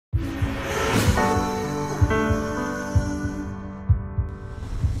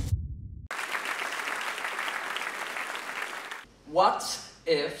What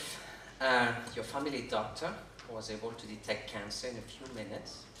if your family doctor was able to detect cancer in a few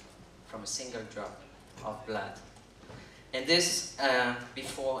minutes from a single drop of blood? And this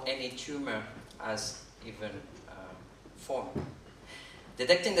before any tumor has even formed.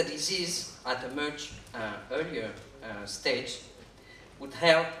 Detecting the disease at a much earlier stage would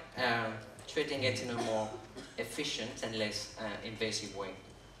help treating it in a more efficient and less invasive way.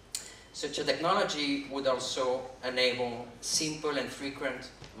 Such a technology would also enable simple and frequent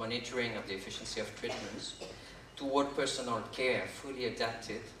monitoring of the efficiency of treatments toward personal care fully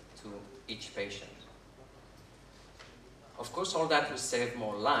adapted to each patient. Of course, all that will save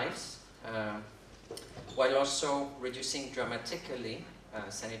more lives, while also reducing dramatically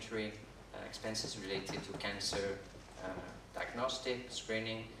sanitary expenses related to cancer diagnostic,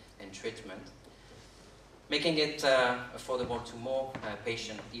 screening, and treatment, making it affordable to more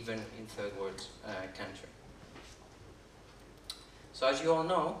patients, even in third world countries. So as you all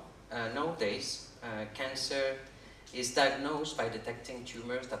know, nowadays, cancer is diagnosed by detecting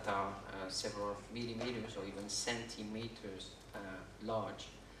tumors that are several millimeters or even centimeters large,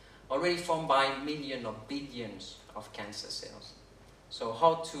 already formed by millions or billions of cancer cells. So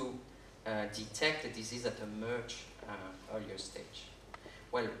how to detect the disease at a much earlier stage?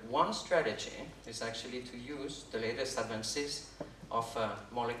 Well, one strategy is actually to use the latest advances of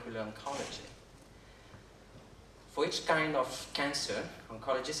molecular oncology. For each kind of cancer,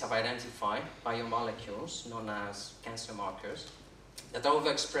 oncologists have identified biomolecules known as cancer markers that are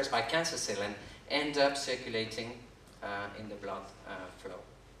overexpressed by cancer cells and end up circulating in the blood flow.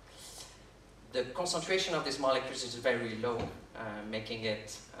 The concentration of these molecules is very low, making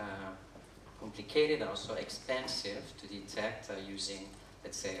it complicated and also expensive to detect using,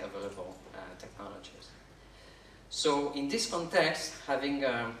 let's say, available technologies. So in this context, having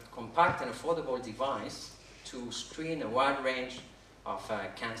a compact and affordable device to screen a wide range of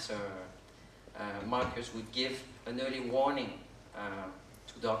cancer markers would give an early warning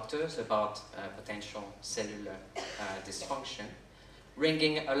to doctors about potential cellular dysfunction,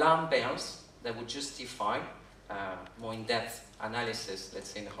 ringing alarm bells that would justify more in-depth analysis,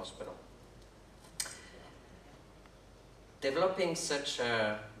 let's say, in the hospital. Developing such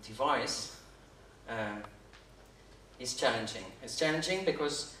a device is challenging. It's challenging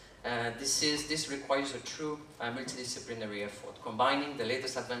because this requires a true multidisciplinary effort, combining the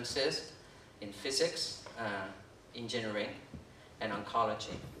latest advances in physics, engineering, and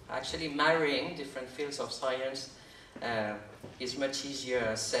oncology. Actually, marrying different fields of science is much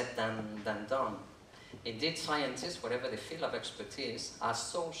easier said than done. Indeed, scientists, whatever the field of expertise, are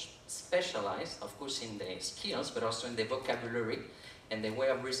so specialized, of course, in their skills, but also in their vocabulary and their way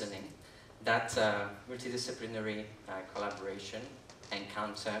of reasoning, that multidisciplinary collaboration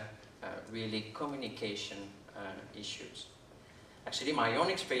encounter really communication issues. Actually, my own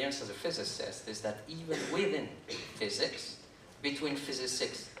experience as a physicist is that even within physics, between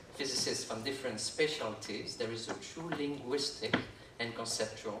physicists from different specialties, there is a true linguistic and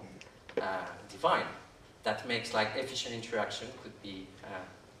conceptual divide that makes like efficient interaction could be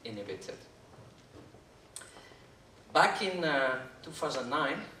inhibited. Back in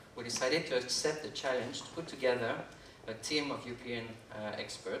 2009, we decided to accept the challenge to put together a team of European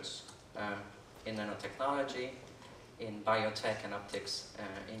experts in nanotechnology, in biotech and optics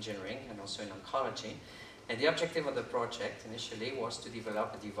engineering, and also in oncology. And the objective of the project initially was to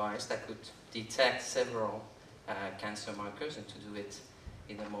develop a device that could detect several cancer markers and to do it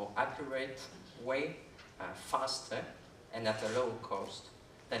in a more accurate way, faster, and at a lower cost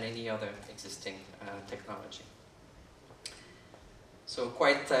than any other existing technology. So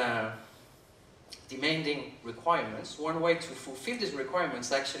quite demanding requirements. One way to fulfill these requirements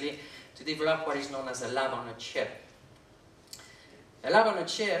is actually to develop what is known as a lab on a chip. A lab on a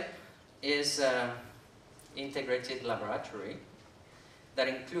chip is an integrated laboratory that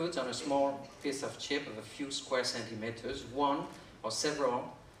includes on a small piece of chip of a few square centimeters, one or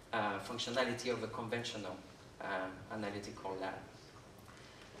several functionality of a conventional analytical lab.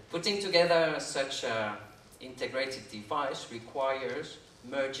 Putting together such an integrated device requires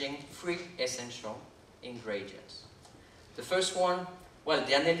merging three essential ingredients. The first one, well,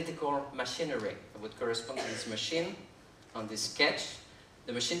 the analytical machinery would correspond to this machine on this sketch,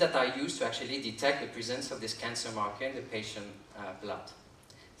 the machine that I use to actually detect the presence of this cancer marker in the patient blood.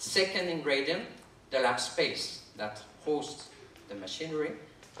 Second ingredient, the lab space that hosts the machinery,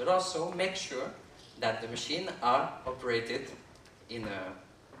 but also make sure that the machines are operated in a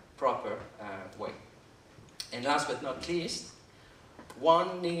proper way. And last but not least,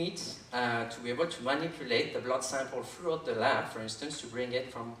 one needs to be able to manipulate the blood sample throughout the lab, for instance, to bring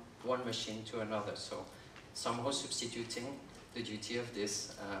it from one machine to another. So somehow substituting the duty of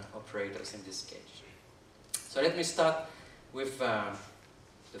these operators in this case. So let me start with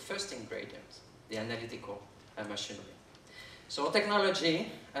the first ingredient, the analytical machinery. So our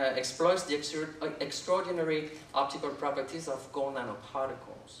technology exploits the extraordinary optical properties of gold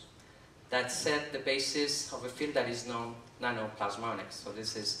nanoparticles that set the basis of a field that is known nanoplasmonics. So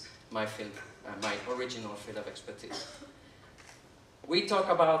this is my field, my original field of expertise. We talk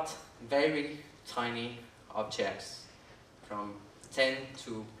about very tiny objects from 10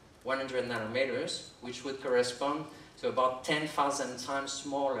 to 100 nanometers, which would correspond to about 10,000 times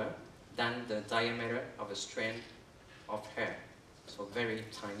smaller than the diameter of a strand of hair. So very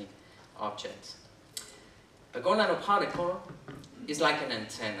tiny objects. A gold nanoparticle is like an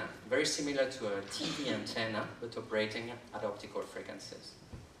antenna, very similar to a TV antenna, but operating at optical frequencies.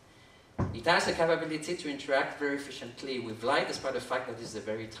 It has the capability to interact very efficiently with light, despite the fact that it's a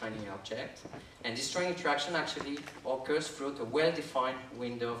very tiny object. And this strong interaction actually occurs through a well-defined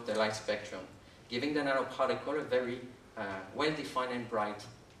window of the light spectrum, giving the nanoparticle a very well-defined and bright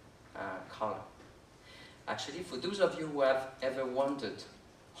color. Actually, for those of you who have ever wondered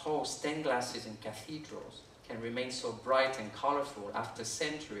how stained glasses in cathedrals can remain so bright and colorful after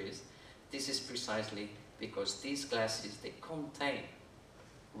centuries, this is precisely because these glasses, they contain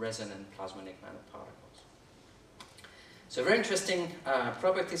resonant plasmonic nanoparticles. So very interesting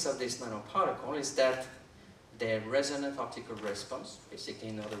properties of this nanoparticle is that their resonant optical response, basically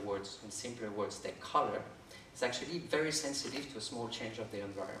in other words, in simpler words, their color, is actually very sensitive to a small change of the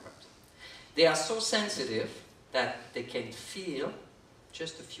environment. They are so sensitive that they can feel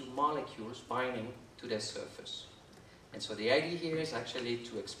just a few molecules binding to their surface. And so the idea here is actually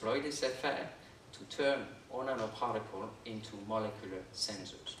to exploit this effect to turn our nanoparticle into molecular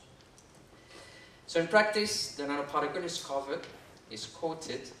sensors. So in practice, the nanoparticle is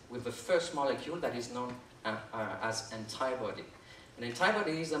coated with the first molecule that is known as antibody. An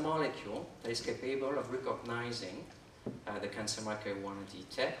antibody is a molecule that is capable of recognizing the cancer marker we want to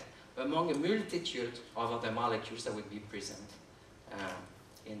detect among a multitude of other molecules that would be present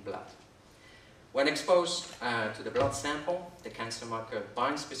in blood. When exposed to the blood sample, the cancer marker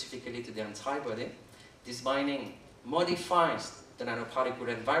binds specifically to the antibody. This binding modifies the nanoparticle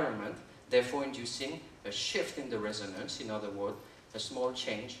environment, therefore inducing a shift in the resonance, in other words, a small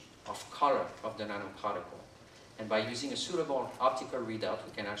change of color of the nanoparticle. And by using a suitable optical readout,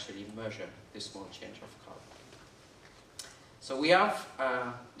 we can actually measure this small change of color. So we have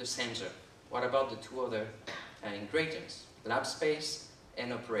the sensor. What about the two other ingredients? Lab space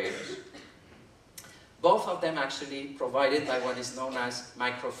and operators. Both of them actually provided by what is known as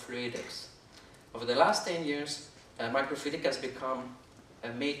microfluidics. Over the last 10 years, microfluidics has become a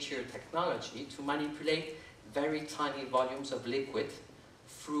major technology to manipulate very tiny volumes of liquid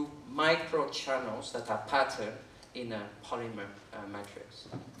through microchannels that are patterned in a polymer matrix.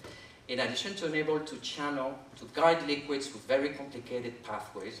 In addition to enable to guide liquids through very complicated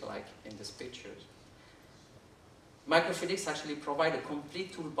pathways, like in these pictures, microfluidics actually provide a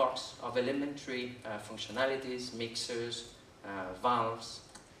complete toolbox of elementary functionalities, mixers, valves,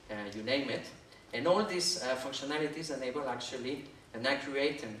 you name it. And all these functionalities enable actually an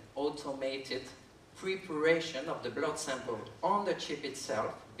accurate and automated preparation of the blood sample on the chip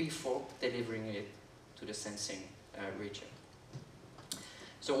itself before delivering it to the sensing region.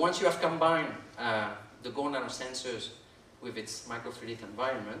 So once you have combined the gold nanosensors with its microfluidic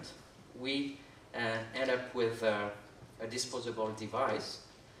environment, we end up with a disposable device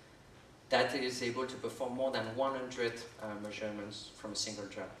that is able to perform more than 100 measurements from a single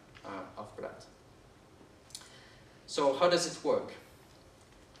drop of blood. So how does it work?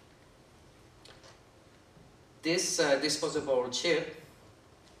 This disposable chip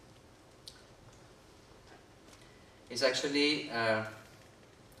is actually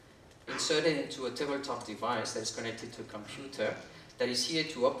inserted into a tabletop device that is connected to a computer that is here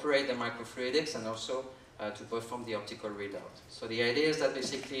to operate the microfluidics and also to perform the optical readout. So the idea is that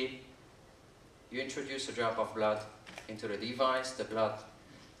basically you introduce a drop of blood into the device, the blood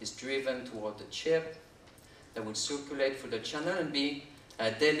is driven toward the chip that will circulate through the channel and be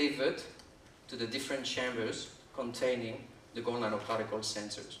delivered to the different chambers containing the gold nanoparticle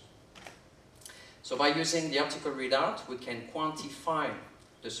sensors. So by using the optical readout, we can quantify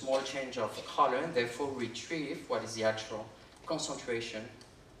the small change of color and therefore retrieve what is the actual concentration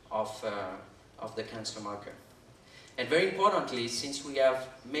of the cancer marker. And very importantly, since we have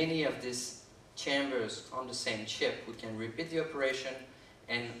many of these chambers on the same chip, we can repeat the operation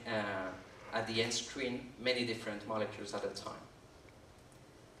and at the end screen many different molecules at a time.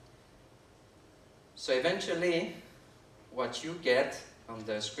 So eventually, what you get on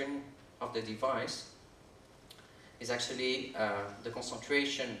the screen of the device is actually the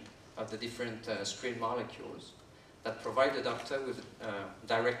concentration of the different screen molecules that provide the doctor with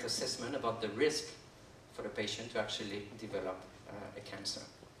direct assessment about the risk for the patient to actually develop a cancer.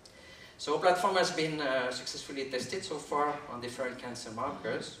 So our platform has been successfully tested so far on different cancer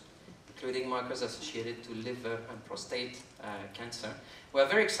markers, including markers associated to liver and prostate cancer. We're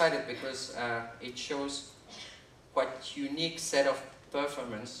very excited because it shows quite unique set of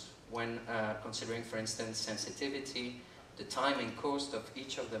performance when considering, for instance, sensitivity, the time and cost of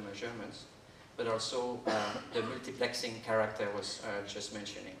each of the measurements, but also the multiplexing character I was just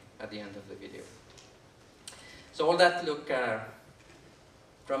mentioning at the end of the video. So all that look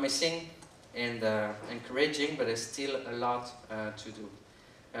promising and encouraging, but there's still a lot to do.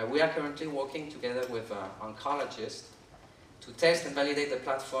 We are currently working together with oncologists to test and validate the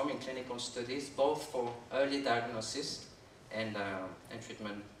platform in clinical studies, both for early diagnosis and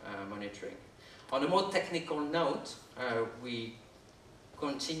treatment monitoring. On a more technical note, we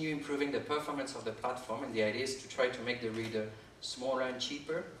continue improving the performance of the platform, and the idea is to try to make the reader smaller and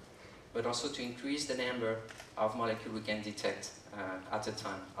cheaper, but also to increase the number of molecules we can detect at a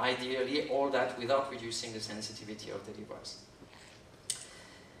time. Ideally, all that without reducing the sensitivity of the device.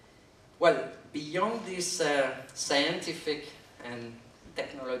 Well, beyond these scientific and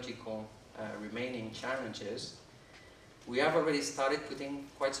technological remaining challenges, we have already started putting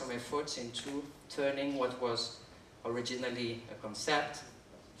quite some efforts into turning what was originally a concept,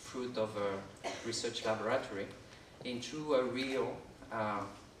 fruit of a research laboratory, into a real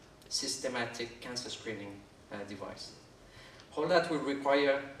systematic cancer screening device. All that will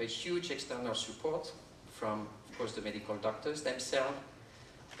require a huge external support from, of course, the medical doctors themselves,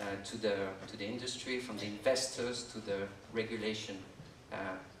 to the industry, from the investors to the regulation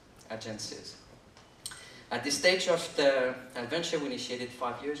agencies. At this stage of the adventure we initiated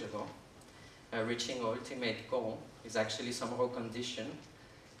 5 years ago, reaching our ultimate goal is actually somehow conditioned,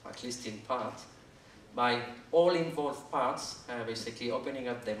 at least in part, by all involved parts basically opening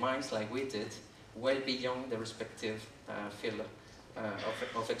up their minds like we did, well beyond the respective field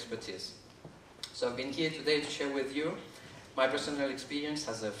of expertise. So I've been here today to share with you my personal experience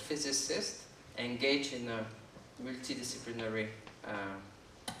as a physicist engaged in a multidisciplinary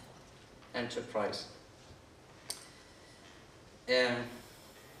enterprise.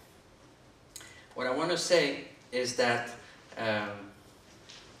 What I want to say is that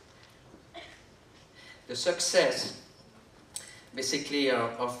the success, basically,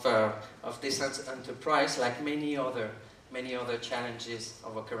 of this enterprise, like many other challenges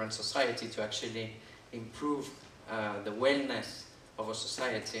of our current society to actually improve the wellness of our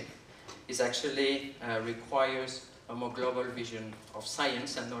society, is actually requires a more global vision of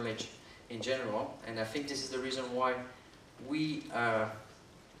science and knowledge in general. And I think this is the reason why we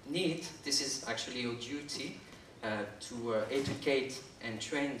this is actually our duty, to educate and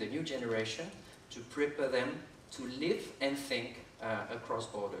train the new generation, to prepare them to live and think across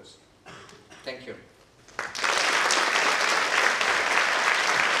borders. Thank you.